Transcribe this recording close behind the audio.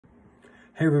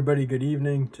Hey everybody, good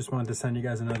evening. Just wanted to send you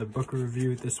guys another book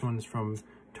review. This one's from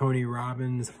Tony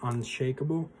Robbins,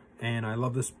 Unshakable, and I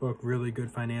love this book. Really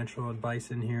good financial advice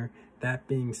in here. That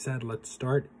being said, let's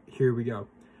start. Here we go.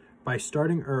 By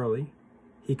starting early,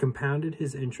 he compounded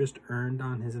his interest earned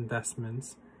on his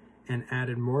investments and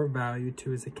added more value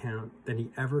to his account than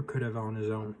he ever could have on his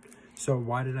own. So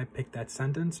why did I pick that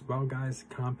sentence? Well, guys,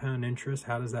 compound interest,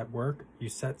 how does that work? You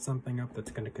set something up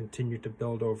that's going to continue to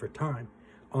build over time.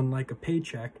 Unlike a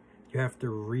paycheck, you have to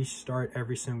restart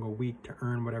every single week to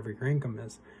earn whatever your income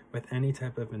is. With any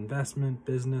type of investment,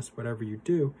 business, whatever you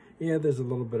do, yeah, there's a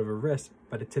little bit of a risk,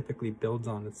 but it typically builds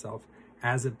on itself.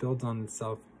 As it builds on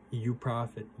itself, you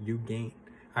profit, you gain.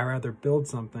 I'd rather build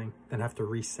something than have to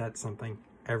reset something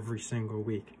every single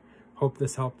week. Hope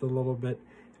this helped a little bit.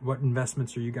 What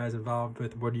investments are you guys involved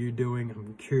with? What are you doing?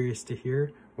 I'm curious to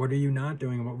hear. What are you not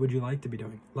doing? What would you like to be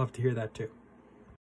doing? Love to hear that too.